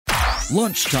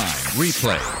Lunchtime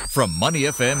replay from Money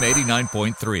FM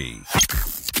 89.3.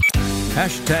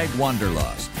 Hashtag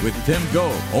Wanderlust with Tim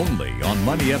Go only on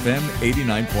Money FM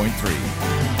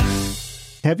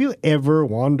 89.3. Have you ever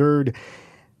wondered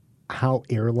how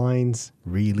airlines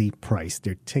really price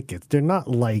their tickets? They're not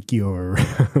like your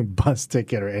bus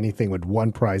ticket or anything with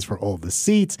one price for all the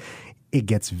seats. It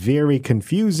gets very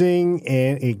confusing,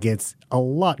 and it gets a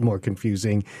lot more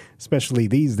confusing, especially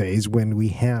these days when we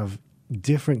have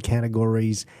different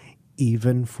categories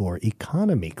even for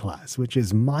economy class, which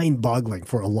is mind-boggling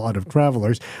for a lot of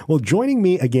travelers. Well, joining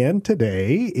me again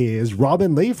today is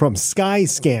Robin Lee from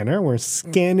Skyscanner. We're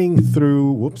scanning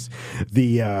through,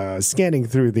 scanning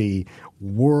through the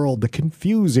world, the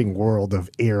confusing world of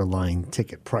airline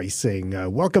ticket pricing.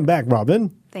 Welcome back,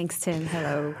 Robin. Thanks, Tim.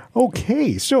 Hello.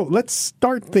 Okay, so let's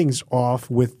start things off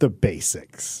with the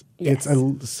basics. Yes. It's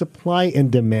a supply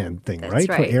and demand thing, That's right,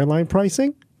 right. for airline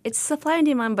pricing? It's supply and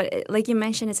demand, but like you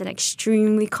mentioned, it's an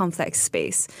extremely complex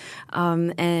space.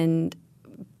 And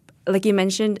like you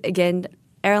mentioned, again,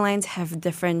 airlines have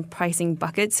different pricing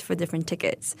buckets for different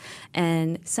tickets.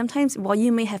 And sometimes while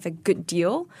you may have a good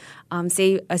deal,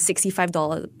 say a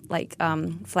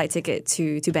 $65 flight ticket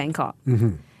to Bangkok,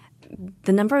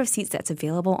 the number of seats that's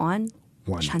available on,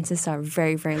 chances are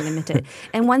very, very limited.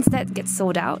 And once that gets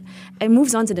sold out, it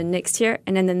moves on to the next tier,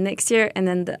 and then the next tier, and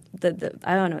then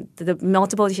the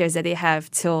multiple tiers that they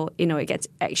have till, it gets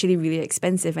actually really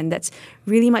expensive. And that's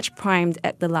really much primed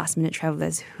at the last minute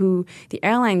travelers who the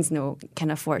airlines know can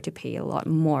afford to pay a lot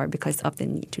more because of the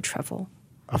need to travel.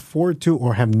 Afford to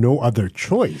or have no other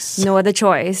choice. No other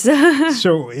choice.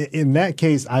 So in that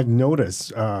case, I've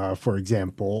noticed, for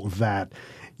example, that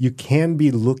you can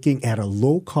be looking at a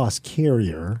low-cost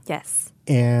carrier. Yes.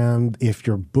 And if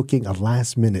you're booking a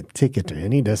last-minute ticket to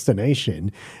any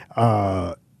destination,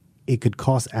 it could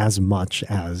cost as much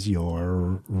as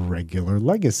your regular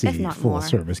legacy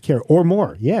full-service carrier. Or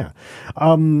more, yeah.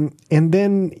 And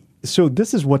then, so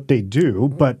this is what they do,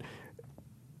 but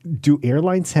do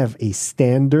airlines have a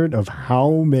standard of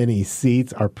how many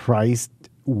seats are priced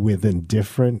within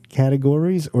different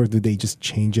categories, or do they just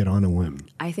change it on a whim?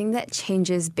 I think that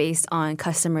changes based on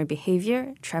customer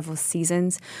behavior, travel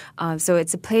seasons. So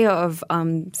it's a play of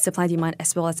supply and demand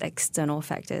as well as external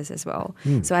factors as well.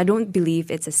 So I don't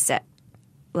believe it's a set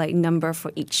number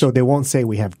for each. So they won't say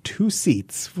we have 2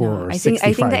 seats for $65. I think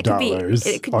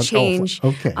that could change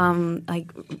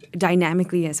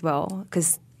dynamically as well,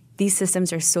 because these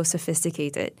systems are so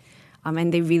sophisticated.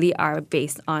 And they really are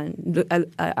based on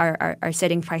are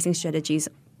setting pricing strategies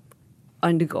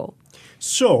on the go.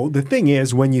 So the thing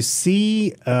is, when you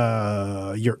see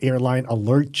your airline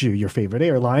alert you, your favorite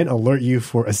airline alert you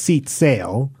for a seat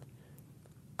sale,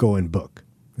 go and book.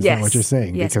 Is that what you're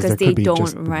saying? Yes, because they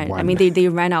don't run. One. I mean, they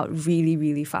run out really,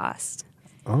 really fast.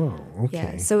 Oh,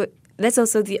 okay. Yeah. So that's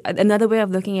also another way of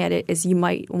looking at it is you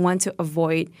might want to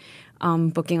avoid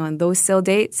booking on those sale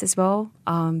dates as well,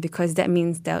 because that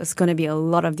means there's going to be a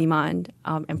lot of demand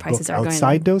and prices book are going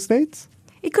outside those dates.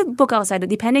 It could book outside,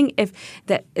 depending if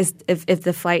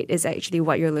the flight is actually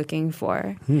what you're looking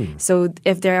for. So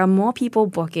if there are more people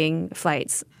booking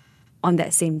flights on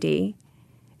that same day,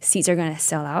 seats are going to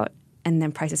sell out, and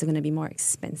then prices are going to be more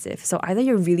expensive. So either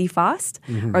you're really fast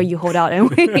or you hold out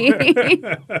and wait.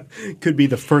 Could be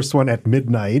the first one at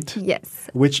midnight. Yes.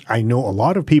 Which I know a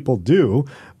lot of people do,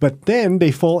 but then they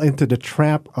fall into the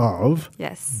trap of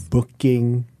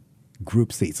booking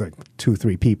group seats, like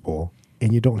 2-3 people,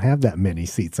 and you don't have that many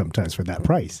seats sometimes for that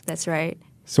price. That's right.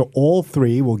 So all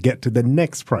 3 will get to the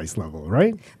next price level,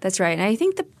 right? That's right. And I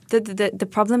think the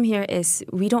problem here is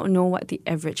we don't know what the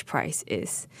average price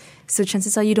is. So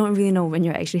chances are you don't really know when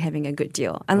you're actually having a good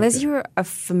deal. Unless you're a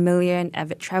familiar and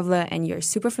avid traveler and you're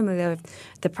super familiar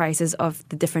with the prices of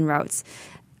the different routes,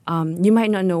 you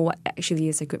might not know what actually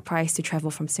is a good price to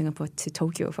travel from Singapore to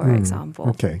Tokyo, for example.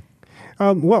 Okay.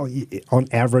 Well, on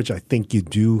average, I think you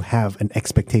do have an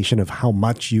expectation of how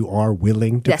much you are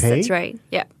willing to pay. Yes, that's right.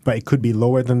 Yeah. But it could be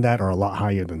lower than that or a lot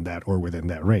higher than that or within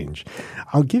that range.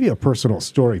 I'll give you a personal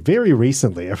story. Very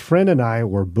recently, a friend and I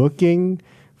were booking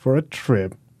for a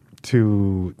trip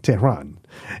to Tehran.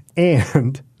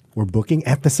 And we're booking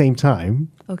at the same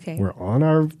time. Okay.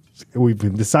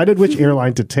 We've decided which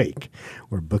airline to take.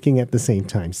 We're booking at the same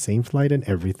time, same flight and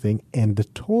everything, and the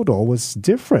total was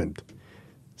different.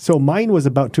 So mine was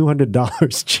about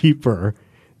 $200 cheaper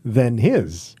than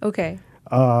his. Okay.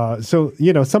 So,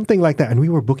 something like that. And we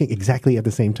were booking exactly at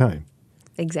the same time.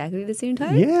 Exactly the same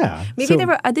time? Yeah. Maybe there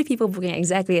were other people booking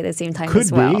exactly at the same time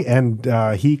as well. Could be.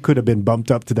 And he could have been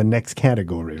bumped up to the next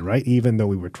category, right? Even though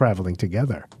we were traveling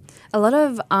together. A lot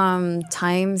of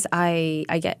times I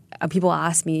get people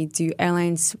ask me, do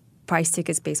airlines price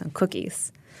tickets based on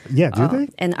cookies. Yeah, do they?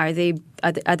 And are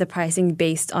the pricing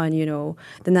based on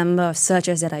the number of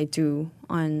searches that I do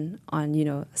on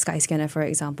Skyscanner, for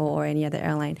example, or any other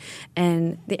airline?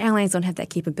 And the airlines don't have that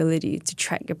capability to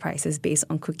track your prices based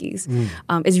on cookies.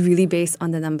 It's really based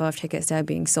on the number of tickets that are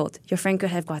being sold. Your friend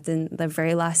could have gotten the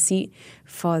very last seat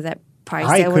for that price.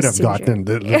 I that could was have gotten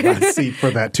the last seat for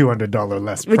that $200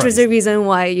 less which price. was the reason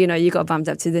why you got bumped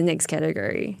up to the next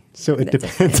category. So it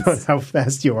depends on how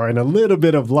fast you are and a little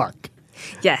bit of luck.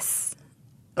 Yes.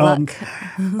 Luck.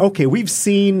 Okay, we've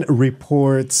seen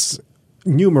reports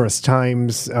numerous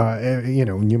times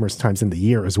in the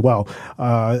year as well,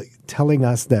 telling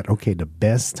us that, okay, the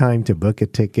best time to book a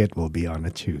ticket will be on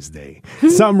a Tuesday.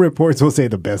 Some reports will say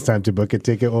the best time to book a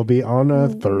ticket will be on a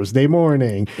Thursday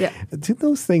morning. Yeah. Do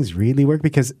those things really work?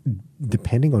 Because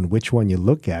depending on which one you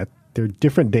look at, there are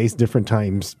different days, different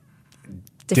times,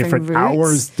 different routes.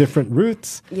 hours, different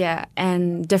routes. Yeah,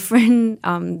 and different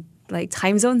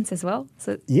time zones as well.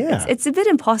 So Yeah. it's a bit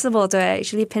impossible to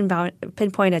actually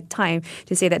pinpoint a time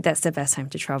to say that that's the best time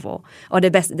to travel or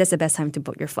that's the best time to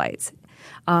book your flights.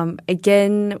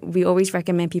 Again, we always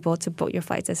recommend people to book your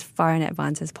flights as far in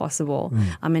advance as possible.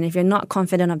 And if you're not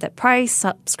confident of that price,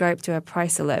 subscribe to a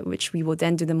price alert, which we will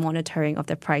then do the monitoring of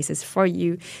the prices for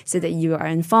you so that you are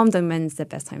informed on when is the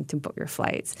best time to book your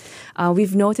flights.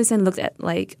 We've noticed and looked at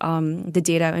the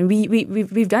data, and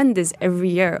we've done this every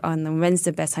year on when's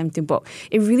the best time to book.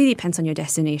 It really depends on your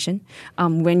destination,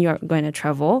 when you're going to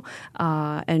travel,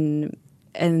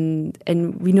 and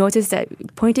we noticed that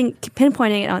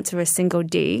pinpointing it onto a single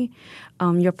day,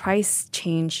 your price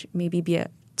change maybe be at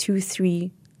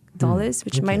 $2-3,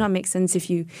 which might not make sense if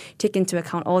you take into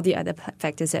account all the other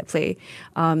factors at play.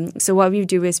 So what we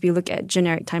do is we look at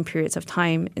generic time periods of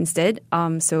time instead.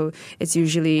 So it's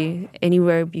usually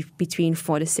anywhere between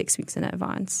 4 to 6 weeks in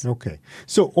advance. Okay.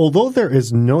 So although there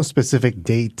is no specific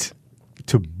date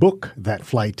to book that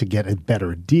flight to get a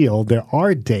better deal, there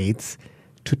are dates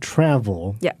to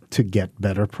travel to get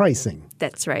better pricing.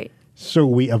 That's right. So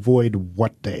we avoid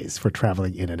what days for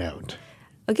traveling in and out?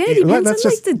 Again, it depends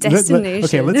on the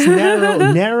destination. Let's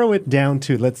narrow it down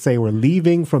to, let's say we're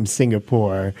leaving from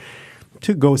Singapore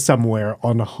to go somewhere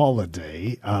on a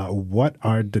holiday. What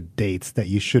are the dates that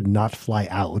you should not fly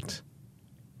out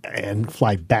and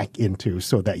fly back into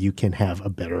so that you can have a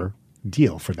better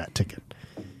deal for that ticket?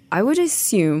 I would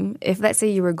assume if, let's say,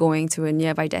 you were going to a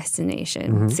nearby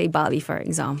destination, say Bali, for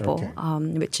example,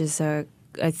 which is a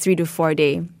 3 to 4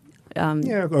 day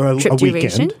or trip a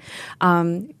duration.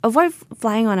 Weekend. Avoid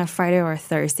flying on a Friday or a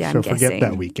Thursday, I'm guessing. Forget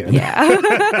that weekend. Yeah.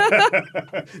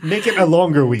 Make it a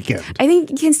longer weekend. I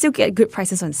think you can still get good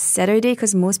prices on Saturday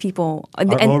because most people are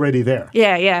already there.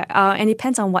 Yeah. And it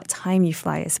depends on what time you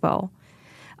fly as well.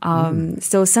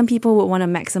 So some people would want to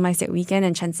maximize that weekend,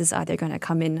 and chances are they're going to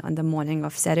come in on the morning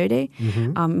of Saturday.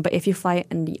 But if you fly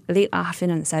in the late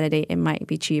afternoon on Saturday, it might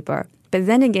be cheaper. But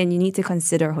then again, you need to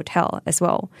consider hotel as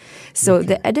well. So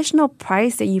the additional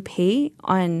price that you pay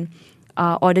on,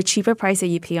 or the cheaper price that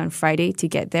you pay on Friday to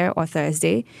get there or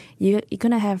Thursday, you're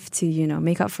going to have to,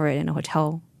 make up for it in a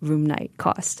hotel room night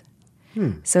cost.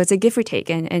 So it's a give or take,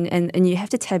 and you have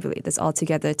to tabulate this all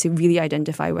together to really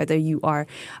identify whether you are,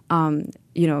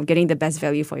 getting the best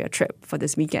value for your trip for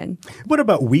this weekend. What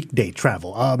about weekday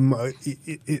travel?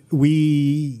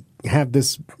 We have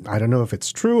this, I don't know if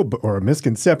it's true or a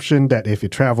misconception, that if you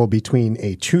travel between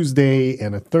a Tuesday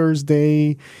and a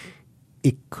Thursday,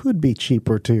 it could be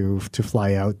cheaper to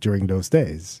fly out during those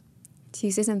days.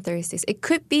 Tuesdays and Thursdays. It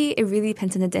could be. It really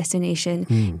depends on the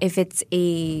destination. If it's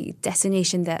a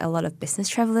destination that a lot of business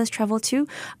travelers travel to,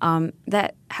 and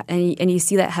you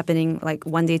see that happening like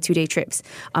 1 day, 2 day trips,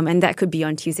 and that could be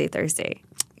on Tuesday, Thursday,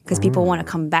 because people want to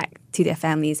come back to their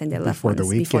families and their loved ones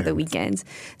before the weekend.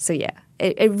 So yeah,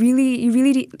 it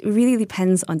really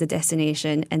depends on the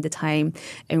destination and the time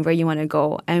and where you want to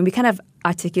go. And we kind of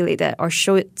articulate that or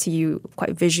show it to you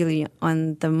quite visually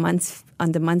on the month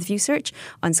view search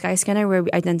on Skyscanner, where we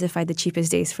identify the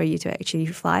cheapest days for you to actually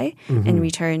fly and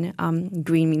return.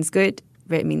 Green means good,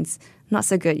 red means not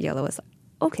so good, yellow is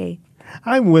okay.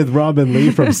 I'm with Robin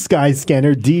Lee from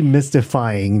Skyscanner,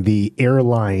 demystifying the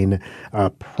airline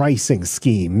pricing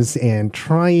schemes and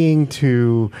trying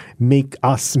to make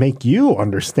you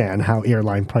understand how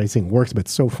airline pricing works. But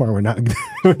so far, we're not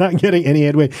getting any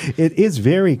headway. It is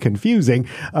very confusing,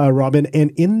 Robin.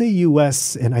 And in the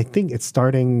U.S., and I think it's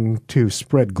starting to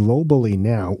spread globally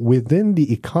now, within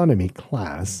the economy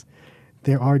class,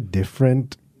 there are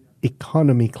different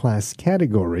economy class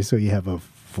categories. So you have a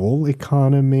full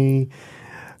economy,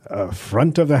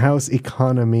 front of the house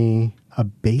economy, a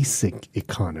basic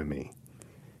economy.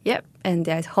 Yep, and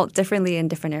they're held differently in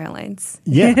different airlines.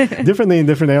 Yeah, differently in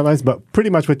different airlines, but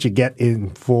pretty much what you get in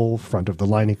full front of the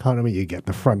line economy, you get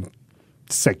the front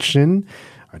section.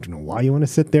 I don't know why you want to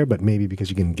sit there, but maybe because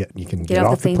you can get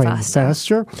off the plane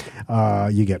faster.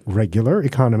 You get regular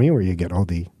economy where you get all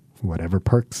the whatever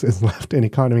perks is left in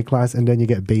economy class, and then you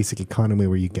get basic economy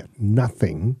where you get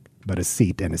nothing but a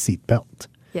seat and a seat belt.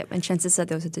 Yep, and chances are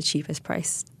those are the cheapest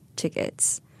price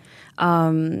tickets.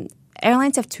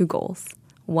 Airlines have two goals.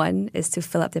 One is to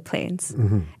fill up the planes,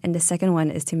 and the second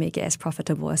one is to make it as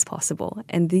profitable as possible.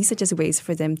 And these are just ways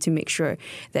for them to make sure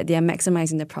that they are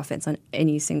maximizing the profits on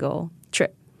any single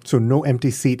trip. So no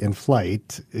empty seat in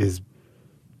flight is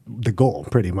the goal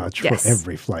pretty much for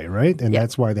every flight, right? And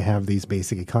that's why they have these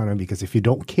basic economy, because if you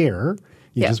don't care,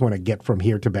 you just want to get from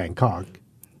here to Bangkok,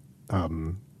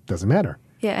 doesn't matter.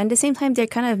 Yeah, and at the same time, they're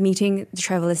kind of meeting the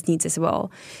travelers' needs as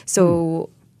well. So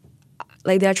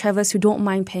like there are travelers who don't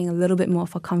mind paying a little bit more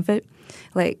for comfort.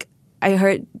 Like I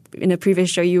heard in a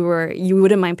previous show, you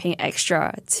wouldn't mind paying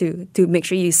extra to make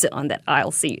sure you sit on that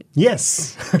aisle seat.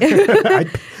 Yes.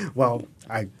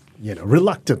 I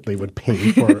reluctantly would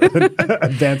pay for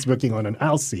advance booking on an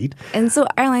aisle seat. And so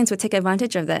airlines would take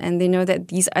advantage of that, and they know that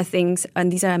these are things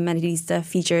and these are amenities, the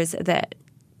features that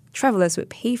travelers would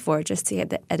pay for just to get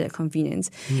the added convenience.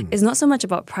 It's not so much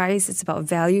about price, it's about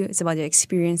value, it's about the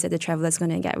experience that the traveler is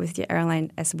going to get with the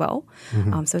airline as well.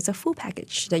 So it's a full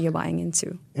package that you're buying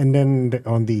into. And then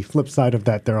on the flip side of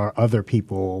that, there are other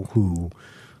people who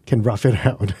can rough it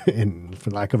out, for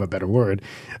lack of a better word,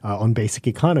 on basic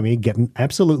economy, getting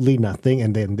absolutely nothing,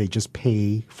 and then they just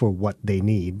pay for what they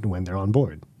need when they're on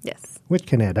board. Yes. Which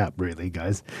can add up, really,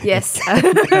 guys. Yes.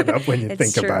 It can add up when you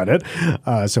think true. about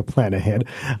it. So plan ahead.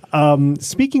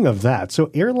 Speaking of that,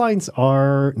 so airlines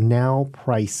are now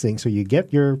pricing. So you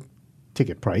get your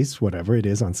ticket price, whatever it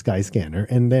is, on Skyscanner.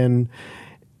 And then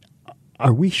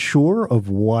are we sure of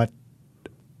what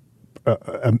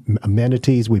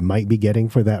amenities we might be getting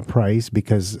for that price?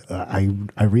 Because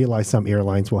I realize some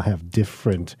airlines will have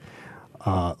different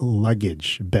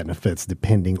luggage benefits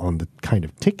depending on the kind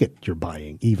of ticket you're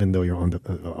buying, even though you're on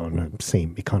the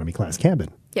same economy class cabin.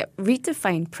 Yep, read the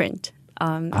fine print.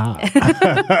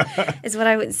 Is what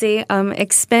I would say.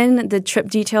 Expand the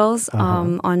trip details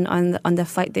on the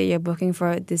flight that you're booking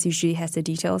for. This usually has the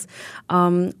details.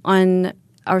 On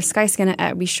our Skyscanner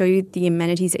app, we show you the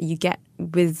amenities that you get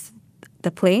with the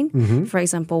plane. For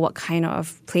example, what kind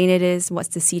of plane it is, what's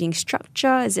the seating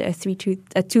structure, is it a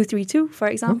 232, for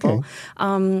example?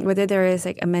 Okay. Whether there is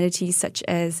like amenities such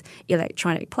as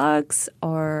electronic plugs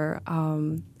or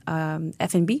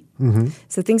F&B.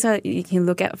 So things that you can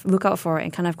look out for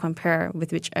and kind of compare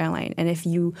with which airline. And if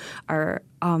you are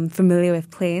familiar with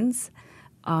planes,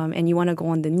 and you want to go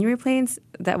on the newer planes,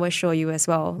 that will show you as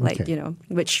well, like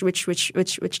which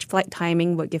flight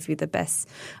timing would give you the best,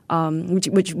 which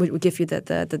would give you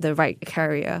the right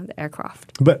carrier, the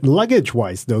aircraft. But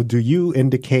luggage-wise, though, do you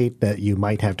indicate that you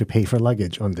might have to pay for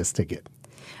luggage on this ticket?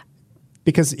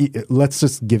 Because let's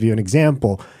just give you an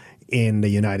example. In the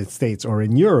United States or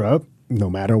in Europe, no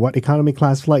matter what economy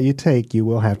class flight you take, you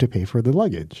will have to pay for the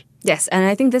luggage. Yes, and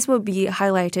I think this will be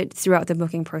highlighted throughout the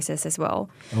booking process as well.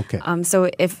 Okay. So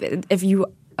if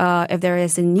there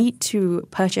is a need to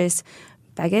purchase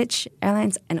baggage,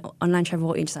 airlines and online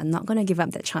travel agents are not going to give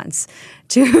up that chance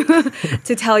to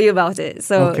to tell you about it.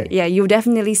 So yeah, you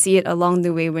definitely see it along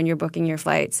the way when you're booking your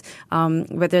flights,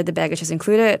 whether the baggage is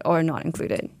included or not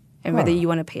included. And whether you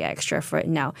want to pay extra for it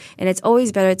now. And it's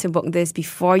always better to book this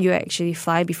before you actually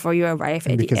fly, before you arrive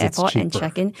at the airport and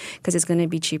check in, because it's going to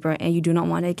be cheaper. And you do not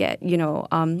want to get,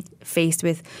 faced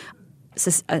with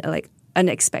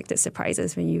unexpected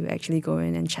surprises when you actually go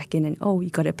in and check in and,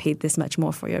 you got to pay this much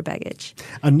more for your baggage.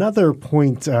 Another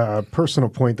point, personal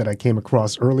point that I came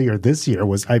across earlier this year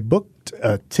was I booked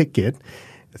a ticket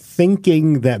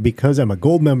thinking that because I'm a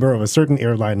gold member of a certain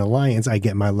airline alliance, I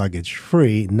get my luggage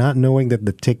free, not knowing that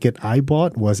the ticket I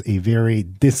bought was a very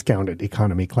discounted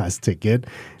economy class ticket,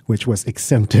 which was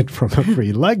exempted from a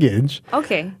free luggage.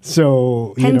 Okay.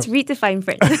 So, hence, read the fine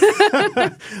print.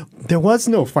 There was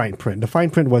no fine print. The fine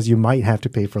print was you might have to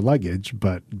pay for luggage,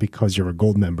 but because you're a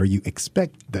gold member, you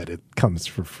expect that it comes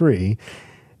for free.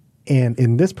 And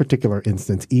in this particular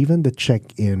instance, even the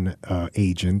check-in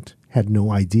agent had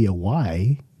no idea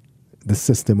why the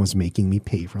system was making me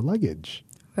pay for luggage.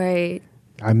 Right.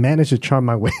 I managed to charm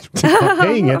my way to not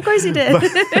paying it. Of course you did.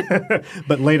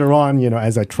 But later on,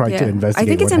 as I tried to investigate, I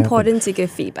think it's important happened, to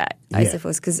give feedback, I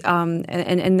suppose, because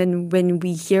and then when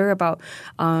we hear about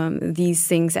these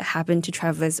things that happen to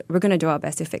travelers, we're going to do our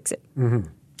best to fix it.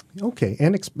 Okay,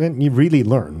 and you really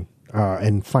learn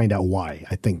and find out why.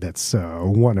 I think that's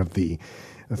one of the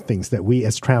things that we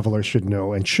as travelers should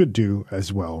know and should do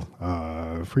as well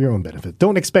for your own benefit.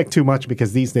 Don't expect too much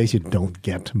because these days you don't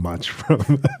get much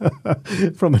from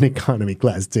from an economy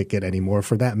class ticket anymore.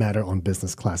 For that matter, on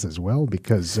business class as well,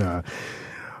 because I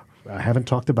haven't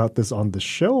talked about this on the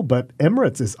show, but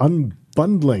Emirates is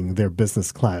unbundling their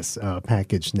business class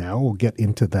package now. We'll get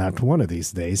into that one of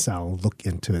these days. I'll look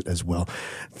into it as well.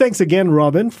 Thanks again,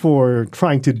 Robin, for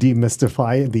trying to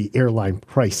demystify the airline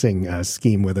pricing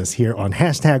scheme with us here on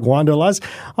Hashtag Wanderlust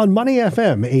on Money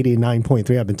FM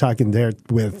 89.3. I've been talking there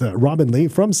with Robin Lee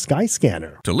from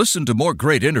Skyscanner. To listen to more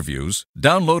great interviews,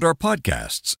 download our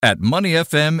podcasts at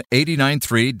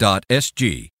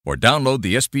moneyfm893.sg or download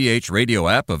the SPH radio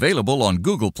app available on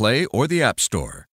Google Play or the App Store.